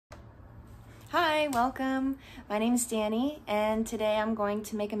Hi, welcome. My name is Dani, and today I'm going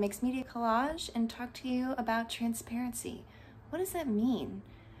to make a mixed media collage and talk to you about transparency. What does that mean?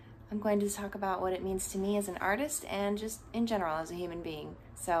 I'm going to talk about what it means to me as an artist and just in general as a human being.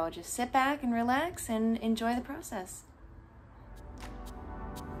 So just sit back and relax and enjoy the process.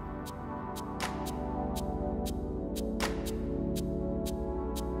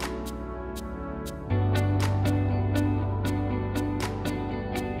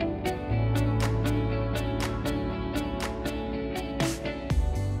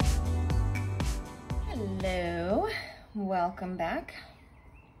 Hello, welcome back.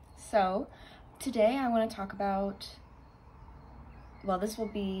 So today I want to talk about, well, this will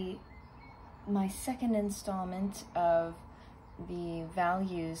be my second installment of the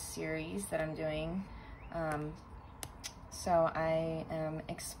values series that I'm doing. So I am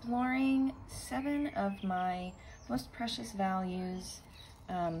exploring 7 of my most precious values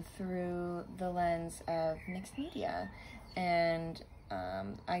through the lens of mixed media. And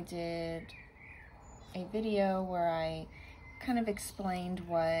I did a video where I kind of explained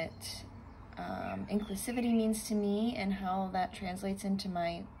what inclusivity means to me and how that translates into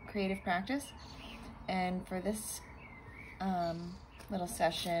my creative practice. And for this little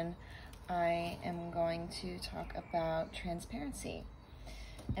session, I am going to talk about transparency.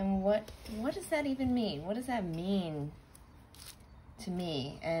 And what does that even mean? What does that mean to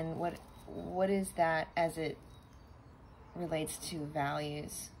me? And what is that as it relates to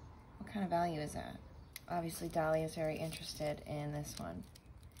values? What kind of value is that? Obviously, Dolly is very interested in this one.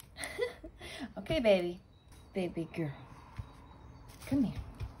 Okay, baby. Baby girl. Come here.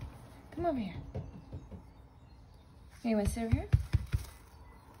 Come over here. You want to sit over here?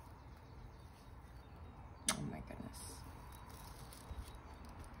 Oh, my goodness.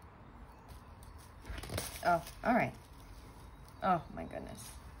 Oh, all right. Oh, my goodness.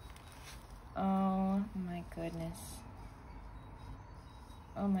 Oh, my goodness.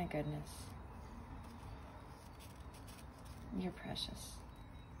 Oh, my goodness. You're precious.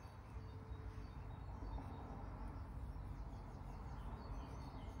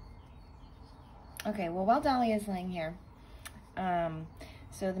 Okay, well, while Dolly is laying here,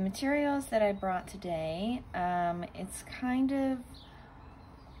 so the materials that I brought today, it's kind of,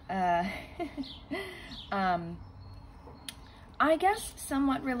 I guess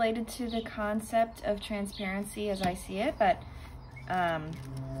somewhat related to the concept of transparency as I see it, but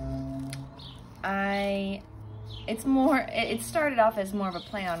it started off as more of a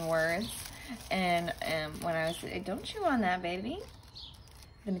play on words, and when I was, don't chew on that, baby.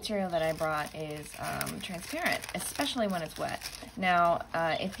 The material that I brought is transparent, especially when it's wet. Now,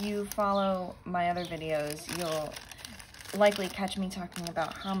 if you follow my other videos, you'll likely catch me talking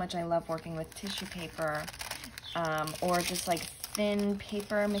about how much I love working with tissue paper, or just like thin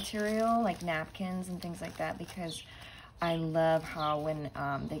paper material, like napkins and things like that, because I love how when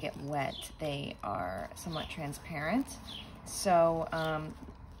they get wet, they are somewhat transparent. So,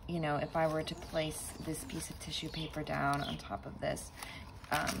 you know, if I were to place this piece of tissue paper down on top of this,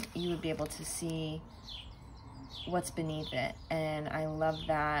 you would be able to see what's beneath it. And I love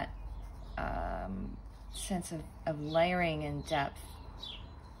that sense of layering and depth,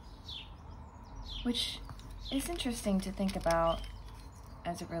 which is interesting to think about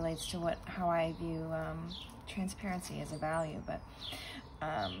as it relates to how I view transparency as a value. But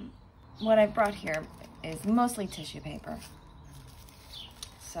what I've brought here is mostly tissue paper.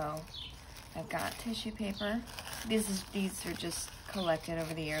 So I've got tissue paper. These are just collected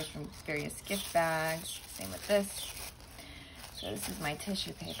over the years from various gift bags. Same with this. So this is my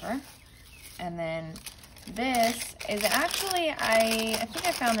tissue paper. And then this is actually, I think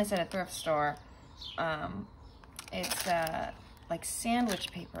I found this at a thrift store. It's like sandwich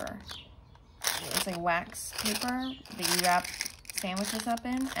paper. It's like wax paper that you wrap sandwiches up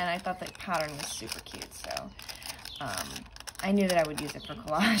in, and I thought the pattern was super cute, so I knew that I would use it for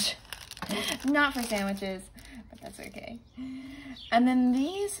collage. Not for sandwiches, but that's okay. And then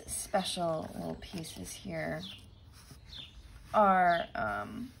these special little pieces here are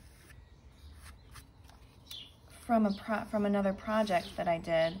from another project that I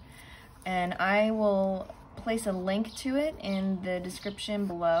did, and I will place a link to it in the description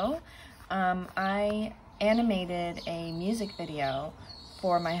below. I animated a music video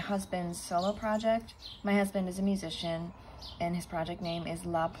for my husband's solo project. My husband is a musician, and his project name is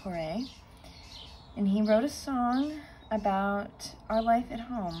La Porée. And he wrote a song about our life at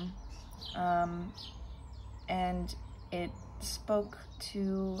home. And it spoke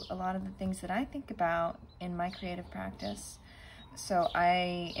to a lot of the things that I think about in my creative practice. So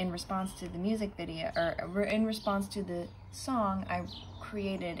in response to the music video, or in response to the song, I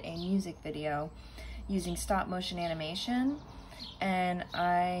created a music video using stop motion animation, and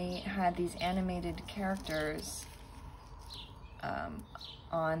I had these animated characters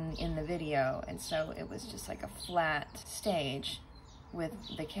in the video, and so it was just like a flat stage with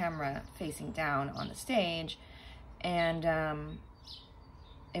the camera facing down on the stage, and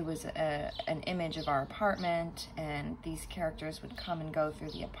it was an image of our apartment, and these characters would come and go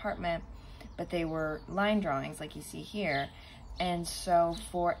through the apartment, but they were line drawings like you see here. And so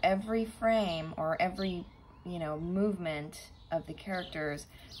for every frame or every, you know, movement of the characters,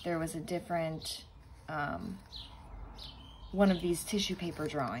 there was a different one of these tissue paper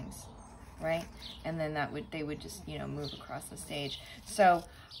drawings, right? And then they would just, you know, move across the stage. So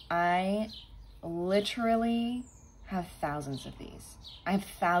I literally have thousands of these. I have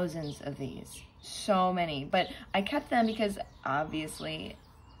thousands of these, so many, but I kept them because obviously,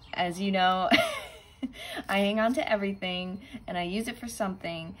 as you know, I hang on to everything and I use it for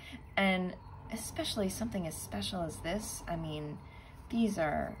something, and especially something as special as this. I mean, these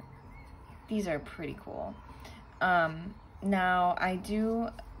are pretty cool. Now I do,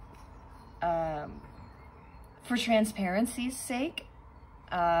 for transparency's sake,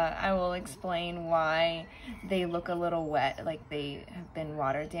 I will explain why they look a little wet, like they have been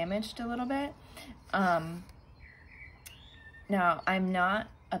water damaged a little bit. Now, I'm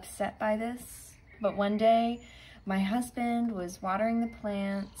not upset by this, but one day my husband was watering the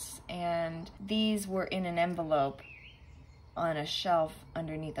plants, and these were in an envelope on a shelf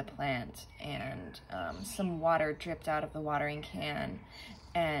underneath a plant, and some water dripped out of the watering can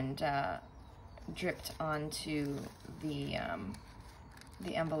and dripped onto the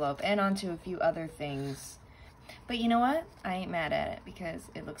envelope and onto a few other things. But you know what? I ain't mad at it because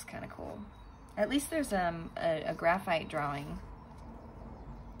it looks kind of cool. At least there's a graphite drawing,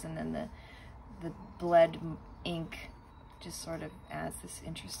 and then the bled ink just sort of adds this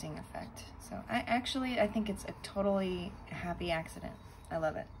interesting effect. So I think it's a totally happy accident. I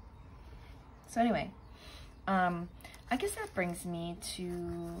love it. So anyway, I guess that brings me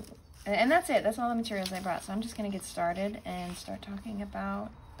to, and that's it. That's all the materials I brought. So I'm just gonna get started and start talking about,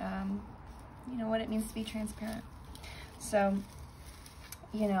 you know, what it means to be transparent. So,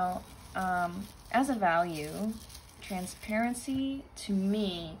 you know, as a value, transparency to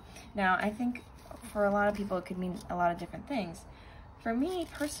me, now I think for a lot of people it could mean a lot of different things. For me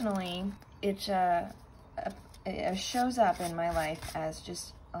personally, it shows up in my life as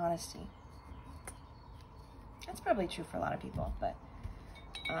just honesty. That's probably true for a lot of people, but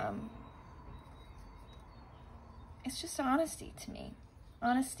it's just honesty to me.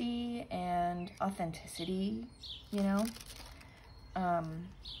 Honesty and authenticity, you know?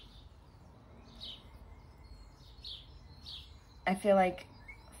 I feel like,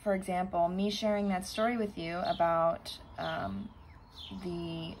 for example, me sharing that story with you about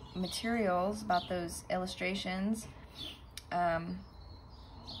the materials, about those illustrations,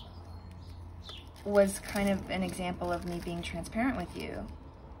 was kind of an example of me being transparent with you.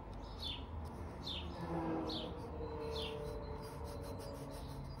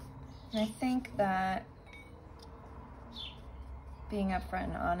 And I think that being upfront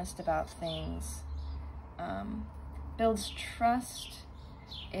and honest about things builds trust.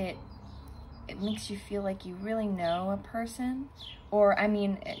 It makes you feel like you really know a person, or I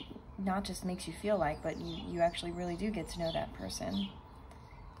mean, it not just makes you feel like, but you actually really do get to know that person,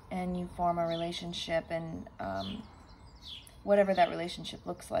 and you form a relationship, and whatever that relationship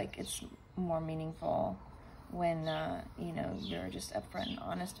looks like, it's more meaningful when you know, you're just upfront and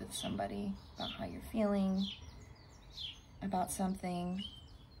honest with somebody about how you're feeling about something,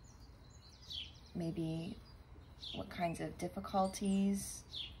 maybe what kinds of difficulties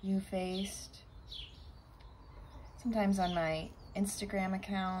you faced. Sometimes on my Instagram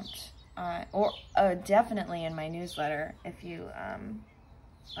account, or definitely in my newsletter, if you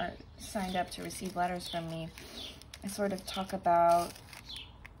are signed up to receive letters from me, I sort of talk about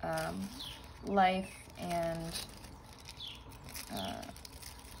life, and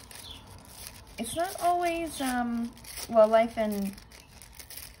it's not always, well, life and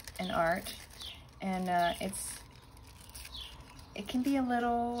art, and it can be a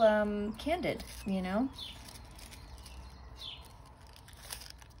little candid, you know?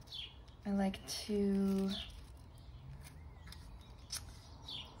 I like to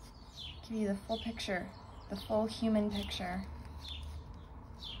give you the full picture, the full human picture.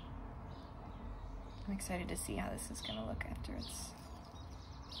 I'm excited to see how this is going to look after it's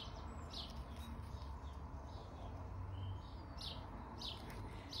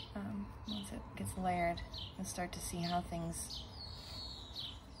once it gets layered. You'll start to see how things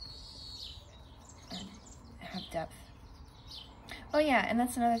have depth Oh yeah, and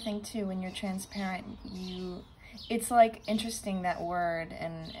that's another thing too, when you're transparent, it's like interesting, that word,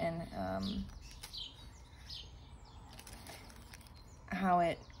 and how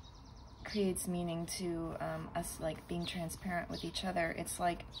it creates meaning to us, like being transparent with each other. It's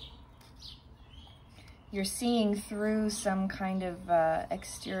like you're seeing through some kind of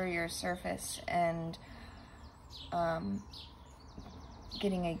exterior surface and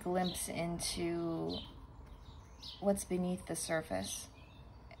getting a glimpse into what's beneath the surface,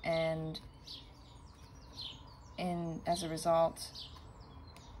 and as a result,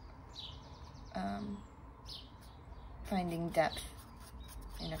 finding depth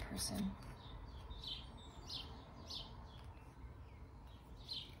in a person.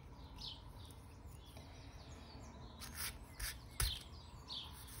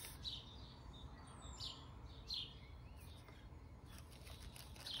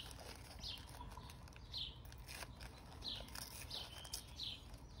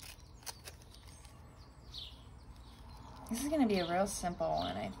 This is going to be a real simple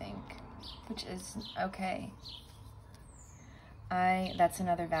one, I think, which is okay. That's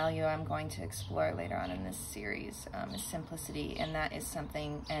another value I'm going to explore later on in this series, is simplicity, and that is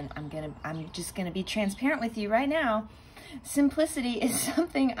something, and I'm just gonna be transparent with you right now. Simplicity is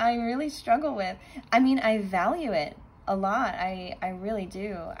something I really struggle with. I mean, I value it a lot. I really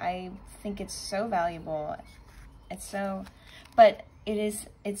do. I think it's so valuable. But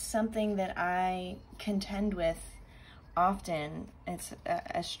it's something that I contend with often. It's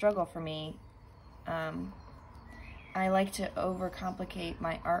a struggle for me. I like to overcomplicate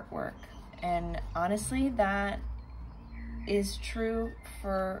my artwork, and honestly, that is true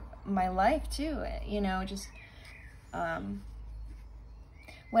for my life too. You know, just when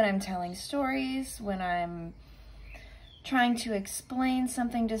I'm telling stories, when I'm trying to explain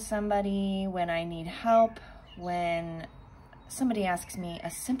something to somebody, when I need help, when somebody asks me a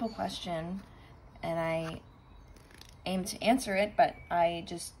simple question and I aim to answer it, but I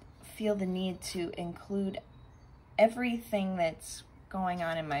just feel the need to include everything that's going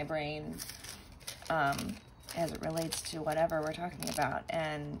on in my brain as it relates to whatever we're talking about.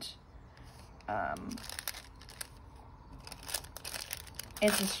 And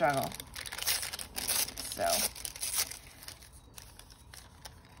it's a struggle. So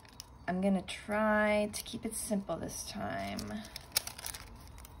I'm gonna try to keep it simple this time.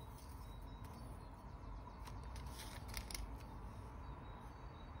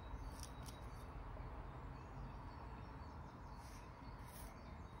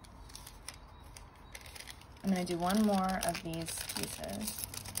 I'm going to do one more of these pieces,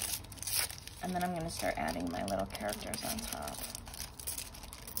 and then I'm going to start adding my little characters on top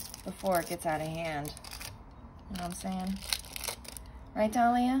before it gets out of hand. You know what I'm saying? Right,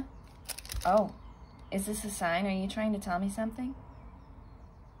 Dahlia? Oh, is this a sign? Are you trying to tell me something?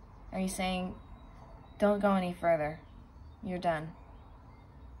 Are you saying, don't go any further, you're done?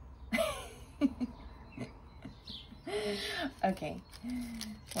 Okay,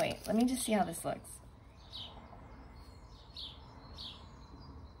 wait, let me just see how this looks.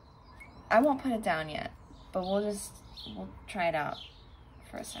 I won't put it down yet, but we'll try it out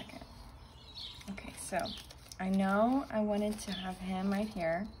for a second. Okay, so I know I wanted to have him right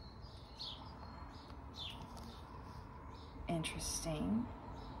here. Interesting.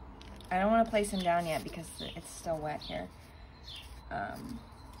 I don't want to place him down yet because it's still wet here.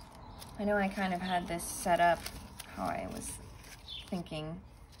 I know I kind of had this set up how I was thinking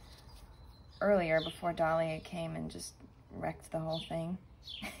earlier before Dahlia came and just wrecked the whole thing.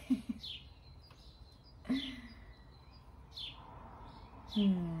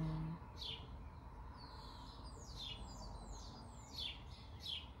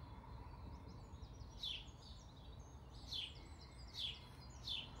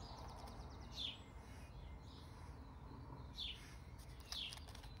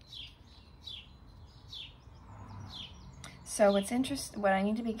 So what I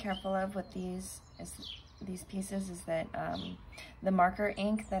need to be careful of with these pieces is that the marker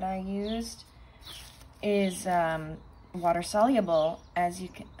ink that I used is water soluble, as you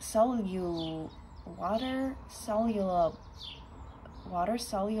can water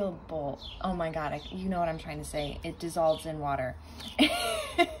soluble. Oh my god, you know what I'm trying to say. It dissolves in water.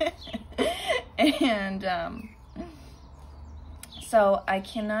 And so I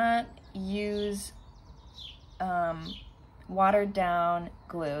cannot use watered down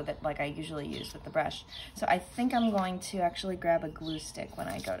glue that like I usually use with the brush. So I think I'm going to actually grab a glue stick when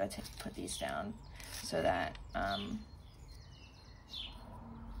I go to put these down, so that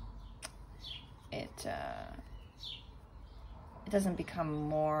it doesn't become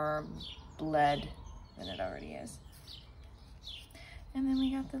more bled than it already is. And then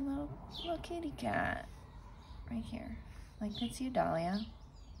we got the little kitty cat right here. Like, that's you, Dahlia.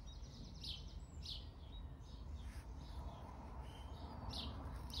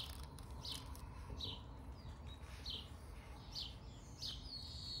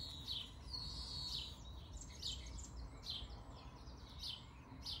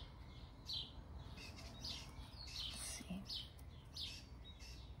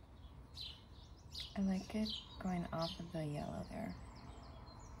 I like it going off of the yellow there.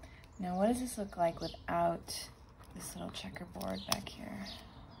 Now, what does this look like without this little checkerboard back here?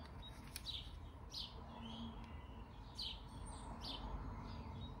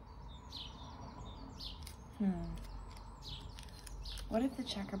 What if the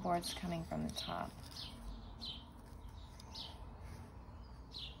checkerboard's coming from the top?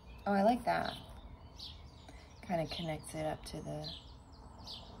 Oh, I like that. Kind of connects it up to the...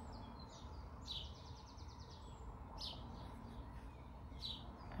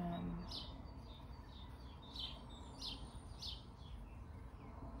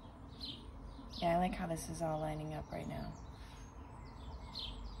 yeah, I like how this is all lining up right now.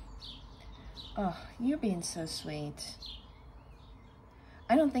 Oh, you're being so sweet.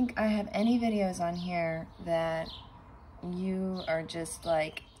 I don't think I have any videos on here that you are just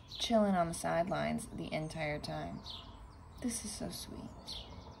like chilling on the sidelines the entire time. This is so sweet.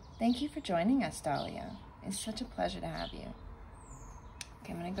 Thank you for joining us, Dahlia. It's such a pleasure to have you.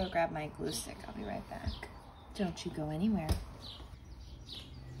 Okay, I'm gonna go grab my glue stick. I'll be right back. Don't you go anywhere.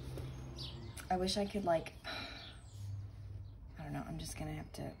 I wish I could, like, I don't know, I'm just gonna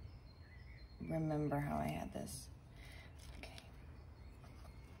have to remember how I had this. Okay.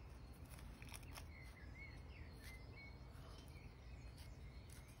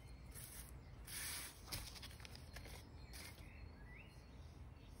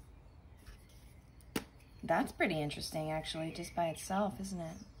 That's pretty interesting, actually, just by itself, isn't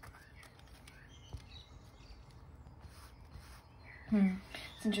it?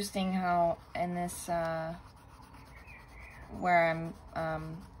 It's interesting how in this, where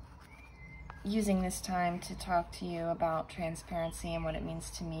I'm using this time to talk to you about transparency and what it means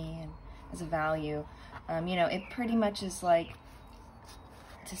to me and as a value, you know, it pretty much is like,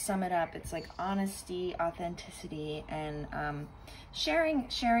 to sum it up, it's like honesty, authenticity, and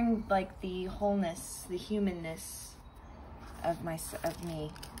sharing like the wholeness, the humanness of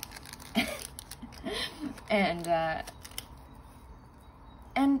me, and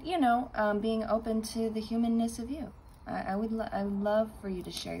you know, being open to the humanness of you. I would love for you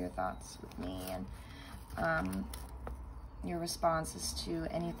to share your thoughts with me and your responses to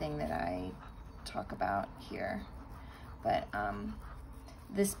anything that I talk about here. But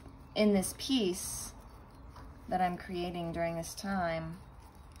in this piece that I'm creating during this time,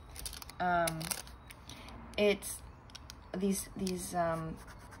 it's these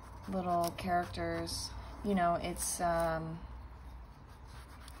little characters. You know, it's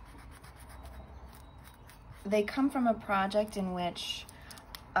they come from a project in which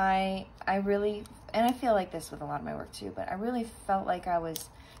I really, and I feel like this with a lot of my work too, but I really felt like I was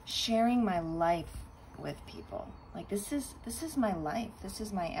sharing my life with people. Like, this is my life. This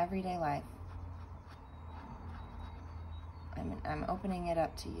is my everyday life. I'm opening it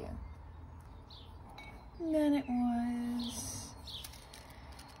up to you. And then it was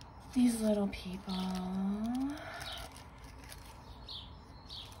these little people,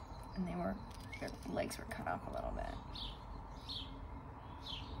 and their legs were cut off a little bit.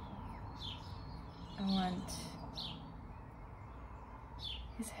 I want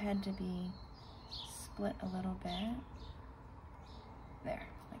his head to be split a little bit. There,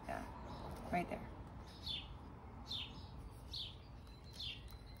 like that. Right there.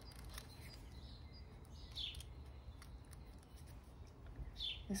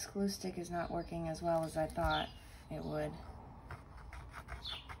 This glue stick is not working as well as I thought it would.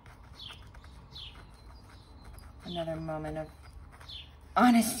 Another moment of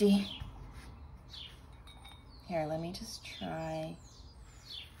honesty. Here, let me just try.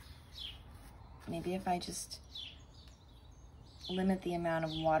 Maybe if I just limit the amount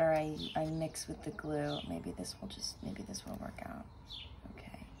of water I mix with the glue, maybe this will work out.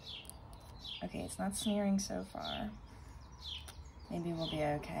 Okay. Okay, it's not smearing so far. Maybe we'll be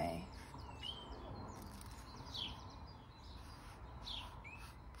okay.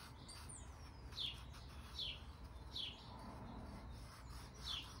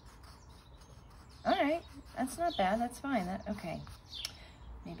 All right, that's not bad. That's fine. Okay.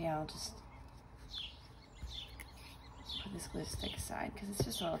 Maybe I'll just put this glue stick aside because it's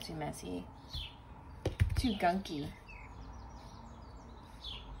just a little too messy, too gunky.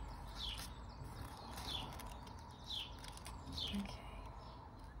 Okay.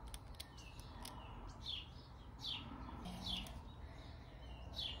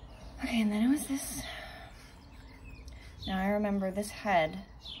 Okay, and then it was this. Now I remember this head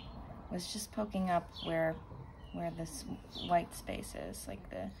was just poking up where this white space is, like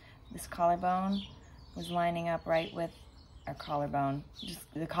this collarbone was lining up right with our collarbone. Just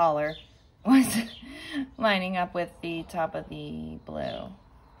the collar was lining up with the top of the blue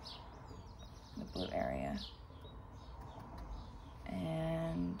area.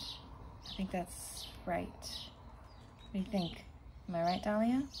 And I think that's right. What do you think? Am I right,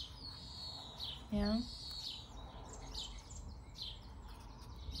 Dahlia? Yeah?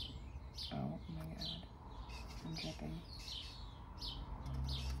 Oh my god. I'm dripping.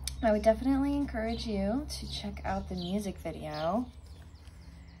 I would definitely encourage you to check out the music video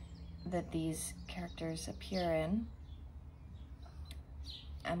that these characters appear in.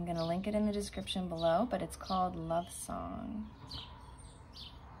 I'm gonna link it in the description below, but it's called Love Song.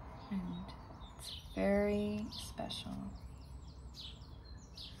 And it's very special.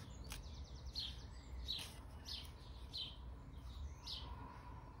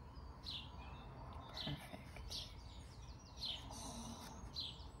 Perfect.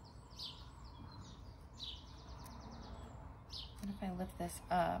 What if I lift this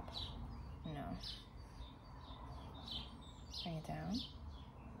up? No. Bring it down.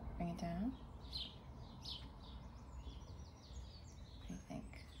 Bring it down. What do you think?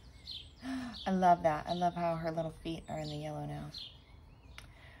 I love that. I love how her little feet are in the yellow now.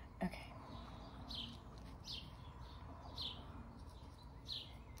 Okay.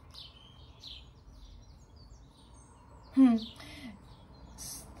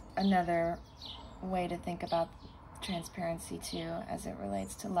 Another way to think about transparency too, as it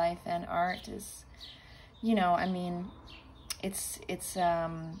relates to life and art, is, you know, I mean, it's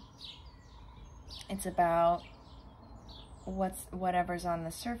about whatever's on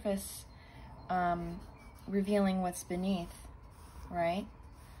the surface, revealing what's beneath, right?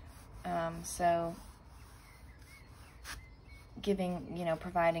 So giving, you know,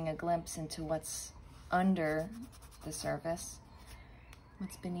 providing a glimpse into what's under the surface,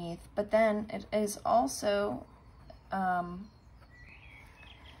 what's beneath. But then it is also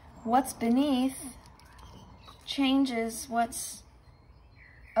what's beneath changes what's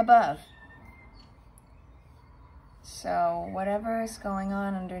above. So whatever is going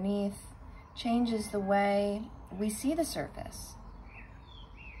on underneath changes the way we see the surface.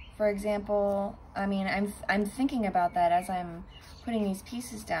 For example, I mean, I'm thinking about that as I'm putting these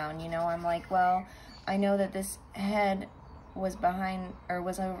pieces down. You know, I'm like, well, I know that this head was behind, or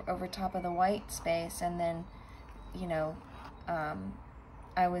was over top of the white space, and then, you know,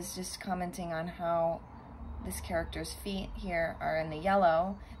 I was just commenting on how this character's feet here are in the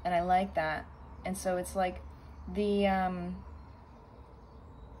yellow, and I like that. And so it's like the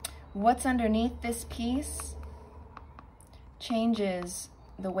what's underneath this piece changes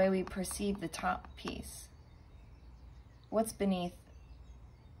the way we perceive the top piece. What's beneath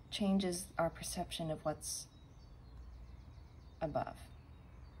changes our perception of what's above.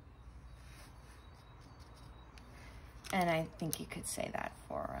 And I think you could say that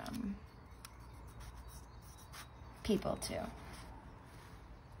for people too.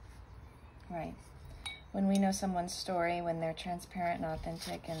 Right. When we know someone's story, when they're transparent and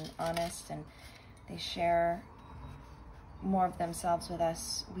authentic and honest, and they share more of themselves with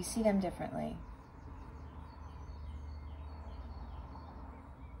us, we see them differently.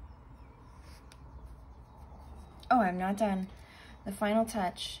 Oh, I'm not done. The final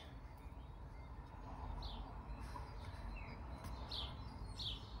touch.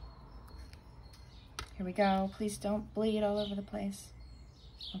 Here we go. Please don't bleed all over the place.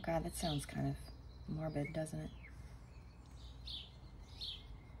 Oh God, that sounds kind of morbid, doesn't it?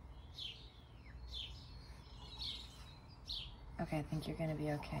 Okay, I think you're gonna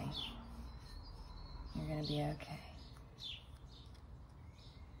be okay. You're gonna be okay.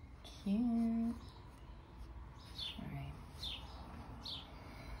 Cute. All right.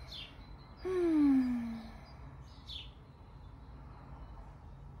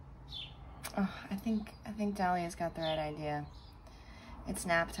 Oh, I think Dahlia's got the right idea. It's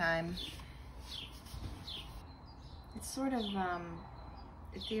nap time. It's sort of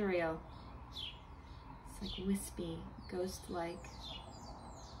ethereal. It's like wispy, ghost-like.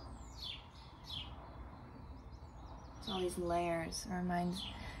 It's all these layers. It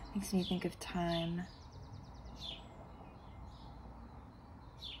makes me think of time.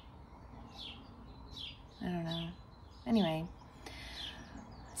 I don't know. Anyway,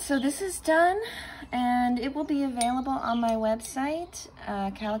 so this is done, and it will be available on my website,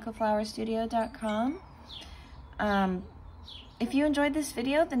 calicoflowerstudio.com. If you enjoyed this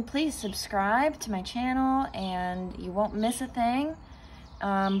video, then please subscribe to my channel, and you won't miss a thing.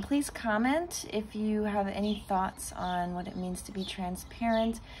 Please comment if you have any thoughts on what it means to be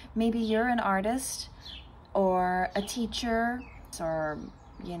transparent. Maybe you're an artist or a teacher or,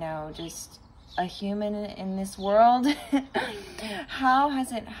 you know, just a human in this world. How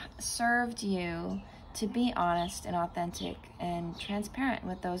has it served you to be honest and authentic and transparent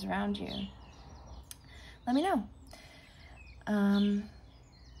with those around you? Let me know.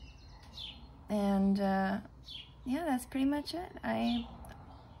 Yeah, that's pretty much it. I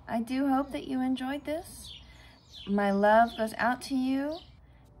do hope that you enjoyed this. My love goes out to you,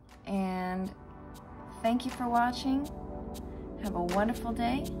 and thank you for watching. Have a wonderful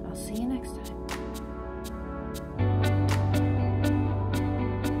day. I'll see you next time.